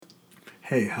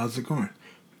Hey, how's it going?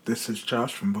 This is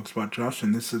Josh from Books by Josh,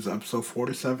 and this is episode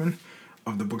 47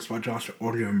 of the Books by Josh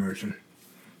audio immersion.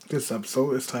 This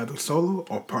episode is titled Solo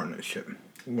or Partnership.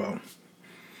 Well,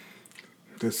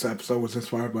 this episode was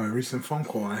inspired by a recent phone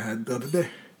call I had the other day.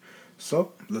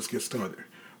 So, let's get started.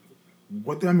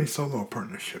 What do I mean solo or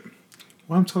partnership?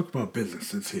 Well, I'm talking about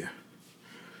businesses here.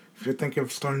 If you're thinking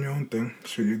of starting your own thing,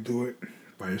 should you do it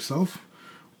by yourself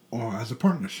or as a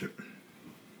partnership?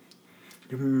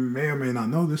 You may or may not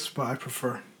know this, but I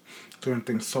prefer doing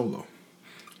things solo.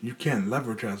 You can't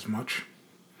leverage as much,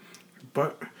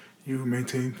 but you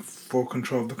maintain full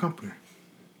control of the company.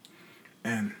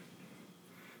 And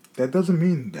that doesn't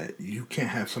mean that you can't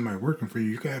have somebody working for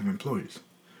you. You can have employees,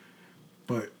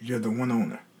 but you're the one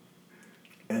owner.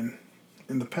 And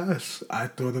in the past, I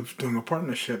thought of doing a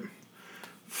partnership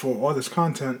for all this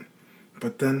content,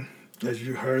 but then, as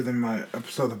you heard in my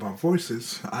episode about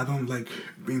voices, I don't like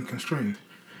being constrained.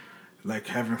 Like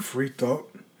having free thought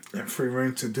and free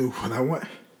reign to do what I want.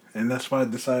 And that's why I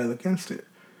decided against it.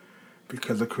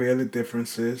 Because of creative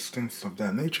differences, things of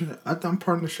that nature. I've done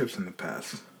partnerships in the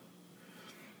past.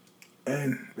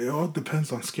 And it all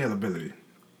depends on scalability.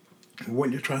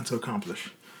 What you're trying to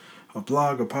accomplish. A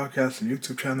blog, a podcast, a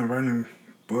YouTube channel, writing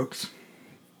books,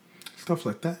 stuff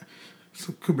like that.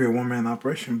 So it could be a one-man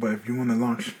operation, but if you want to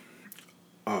launch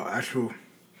an actual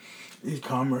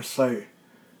e-commerce site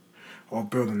or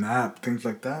build an app, things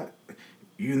like that,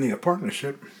 you need a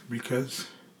partnership because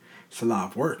it's a lot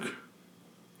of work.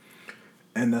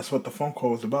 And that's what the phone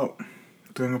call was about.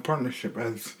 Doing a partnership,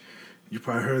 as you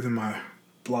probably heard in my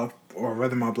blog, or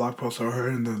read in my blog post, or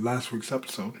heard in the last week's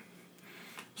episode.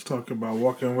 It's talking about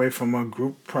walking away from a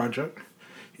group project,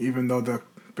 even though the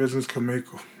business could make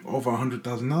over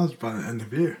 $100,000 by the end of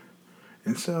the year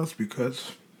in sales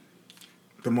because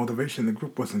the motivation in the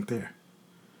group wasn't there.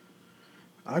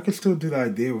 I could still do the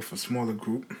idea with a smaller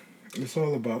group. It's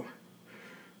all about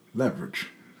leverage.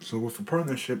 So with a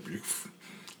partnership, you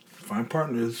find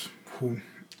partners who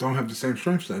don't have the same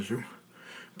strengths as you,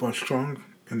 but strong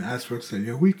in aspects that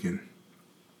you're weak in.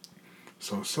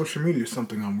 So social media is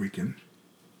something I'm weak in,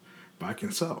 but I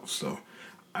can sell. So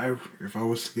if I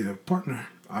was to get a partner,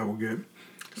 I would get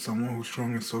someone who's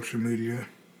strong in social media,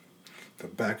 the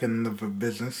back end of a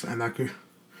business, and I could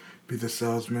be the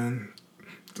salesman,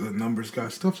 the numbers guy,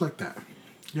 stuff like that.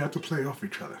 You have to play off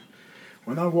each other.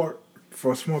 When I worked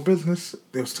for a small business,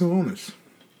 there was two owners.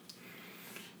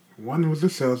 One was the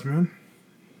salesman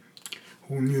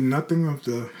who knew nothing of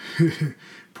the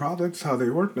products, how they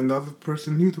worked, and the other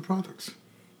person knew the products.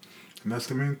 And that's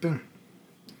the main thing.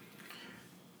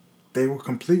 They were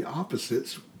complete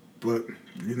opposites, but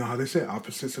you know how they say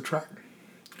opposites attract.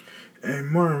 And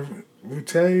Martin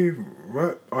Rutte,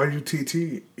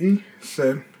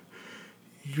 said,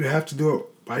 you have to do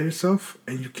it by yourself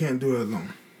and you can't do it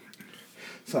alone.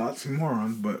 It's an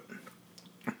oxymoron, but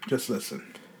just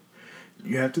listen.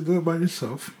 You have to do it by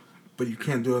yourself, but you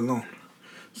can't do it alone.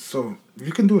 So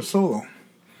you can do it solo,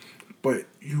 but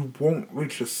you won't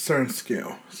reach a certain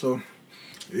scale. So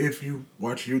if you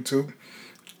watch YouTube,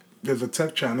 there's a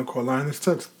tech channel called Linus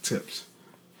Tech Tips.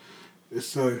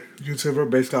 It's a YouTuber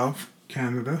based out of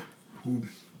Canada who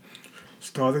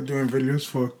started doing videos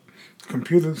for a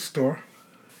computer store,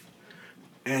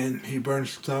 and he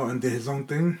branched out and did his own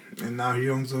thing, and now he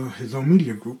owns his own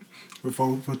media group with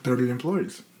over 30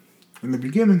 employees. In the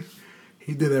beginning,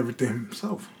 he did everything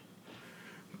himself.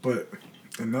 But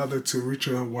in order to reach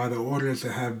a wider audience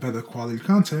and have better quality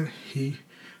content, he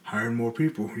hired more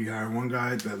people. He hired one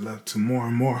guy that led to more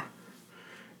and more.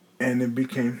 And it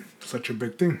became such a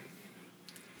big thing.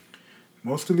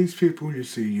 Most of these people you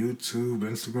see, YouTube,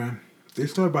 Instagram, they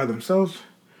start by themselves,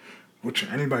 which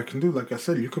anybody can do. Like I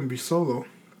said, you can be solo.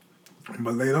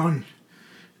 But later on,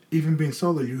 even being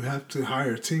solo, you have to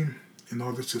hire a team in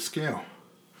order to scale.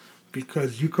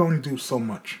 Because you can only do so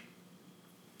much.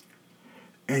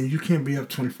 And you can't be up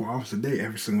 24 hours a day,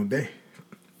 every single day.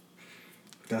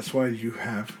 That's why you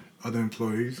have other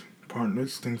employees,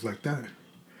 partners, things like that.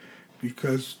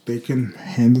 Because they can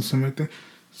handle some of the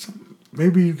things.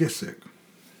 Maybe you get sick.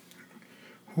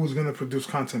 Who's going to produce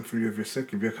content for you if you're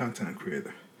sick, if you're a content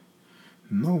creator?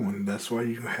 No one. That's why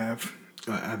you have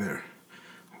an editor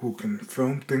who can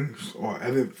film things or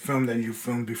edit film that you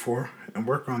filmed before and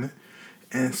work on it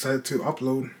and set it to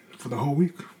upload for the whole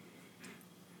week.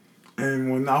 And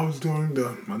when I was doing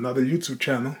another YouTube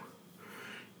channel,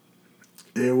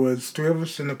 it was three of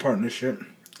us in the partnership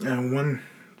and one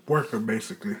worker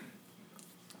basically.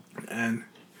 And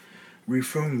we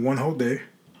filmed one whole day.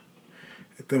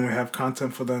 And then we have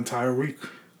content for the entire week.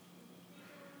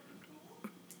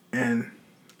 And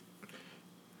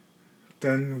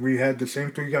Then we had the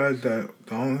same three guys that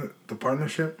owned the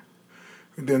partnership.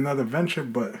 We did another venture,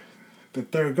 but the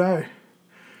third guy,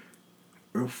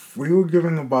 if we were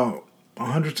giving about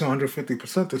 100 to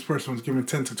 150%, this person was giving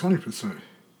 10 to 20%.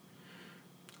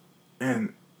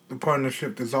 And the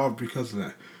partnership dissolved because of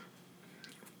that.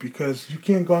 Because you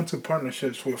can't go into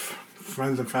partnerships with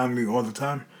friends and family all the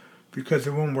time because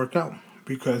it won't work out.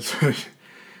 Because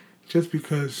just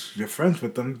because you're friends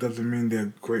with them doesn't mean they're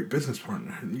a great business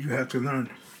partner. You have to learn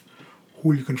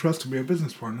who you can trust to be a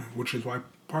business partner, which is why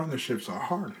partnerships are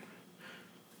hard.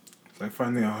 It's like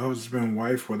finding a husband,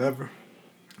 wife, whatever.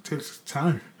 It takes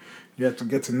time. You have to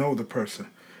get to know the person.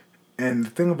 And the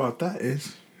thing about that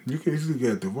is, you can easily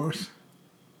get a divorce.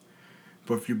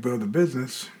 But if you build a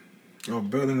business, or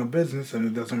building a business and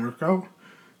it doesn't work out,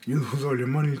 you lose all your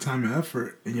money, time, and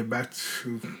effort, and you're back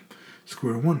to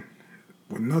square one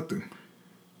with nothing.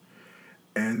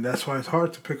 And that's why it's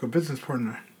hard to pick a business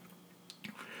partner.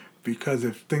 Because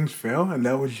if things fail and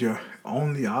that was your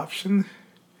only option,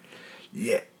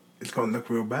 yeah, it's going to look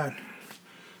real bad.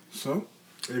 So,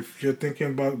 if you're thinking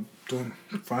about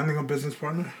finding a business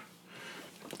partner,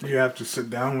 you have to sit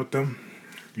down with them.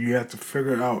 You have to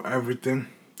figure out everything.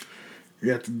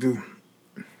 You have to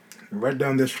write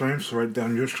down their strengths, write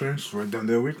down your strengths, write down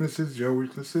their weaknesses, your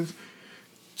weaknesses.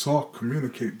 Talk,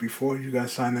 communicate before you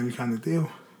guys sign any kind of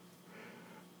deal.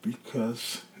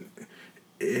 Because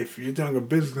if you're doing a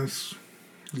business,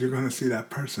 you're going to see that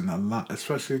person a lot,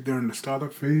 especially during the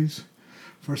startup phase.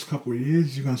 First couple of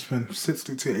years, you're going to spend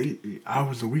 60 to 80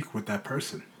 hours a week with that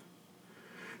person.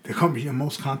 They're going to be your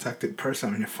most contacted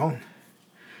person on your phone.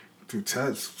 Through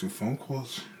texts, through phone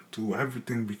calls, through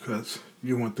everything, because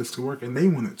you want this to work and they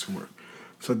want it to work.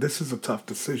 So this is a tough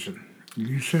decision.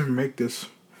 You shouldn't make this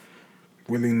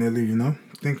willy-nilly,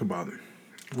 Think about it.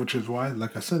 Which is why,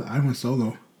 like I said, I went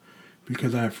solo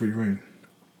because I have free reign.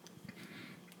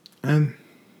 And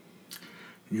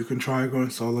you can try going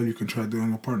solo, you can try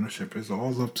doing a partnership. It's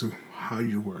all up to how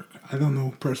you work. I don't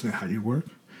know personally how you work.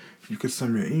 You could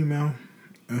send me an email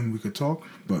and we could talk,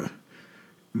 but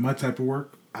my type of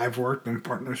work, I've worked in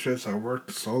partnerships, I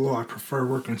worked solo. I prefer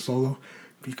working solo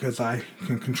because I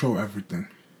can control everything.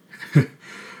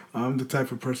 I'm the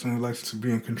type of person who likes to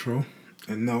be in control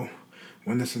and know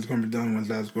when this is going to be done, when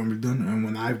that's going to be done. And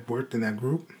when I worked in that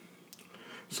group,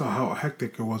 saw how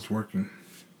hectic it was working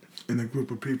in a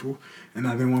group of people, and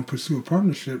I didn't want to pursue a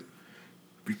partnership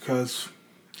because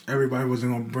everybody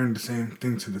wasn't going to bring the same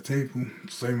thing to the table,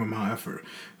 same amount of effort.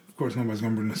 Of course, nobody's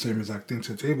going to bring the same exact thing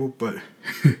to the table, but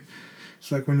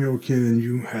it's like when you were a kid and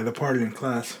you had a party in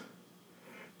class.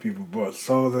 People brought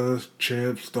sodas,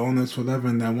 chips, donuts, whatever,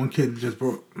 and that one kid just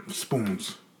brought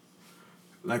spoons.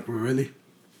 Like, really?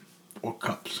 Or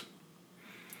cups.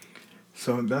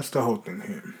 So that's the whole thing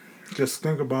here. Just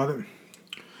think about it.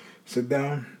 Sit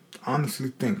down. Honestly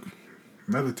think.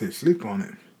 Meditate. Sleep on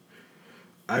it.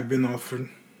 I've been offered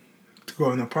to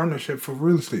go in a partnership for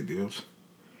real estate deals.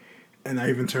 And I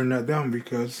even turned that down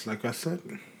because, like I said,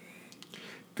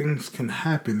 things can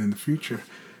happen in the future.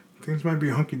 Things might be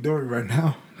hunky-dory right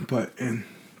now, but in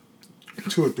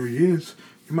 2 or 3 years,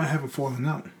 you might have a falling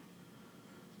out.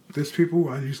 There's people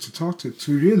I used to talk to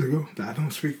 2 years ago that I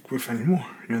don't speak with anymore.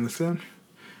 You understand?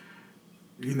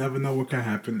 You never know what can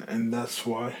happen, and that's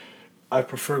why I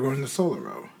prefer going the solo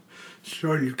route.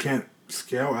 Sure, you can't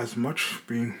scale as much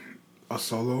being a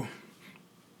solo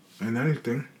in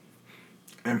anything,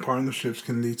 and partnerships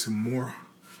can lead to more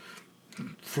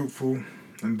fruitful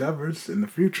endeavors in the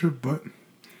future, but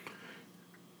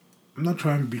I'm not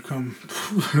trying to become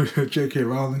J.K.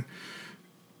 Rowling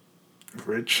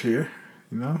rich here,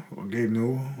 or Gabe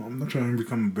Newell. I'm not trying to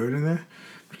become a billionaire.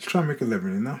 I'm just trying to make a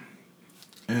living,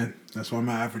 And that's why I'm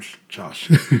an average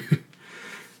Josh.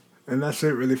 And that's it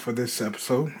really for this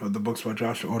episode of the Books by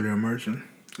Josh Audio Immersion.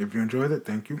 If you enjoyed it,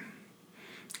 thank you.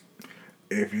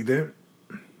 If you did,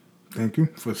 thank you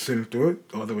for sitting through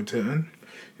it all the way to the end.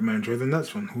 You might enjoy the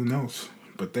next one. Who knows?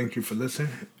 But thank you for listening.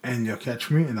 And you'll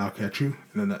catch me and I'll catch you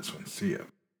in the next one. See ya.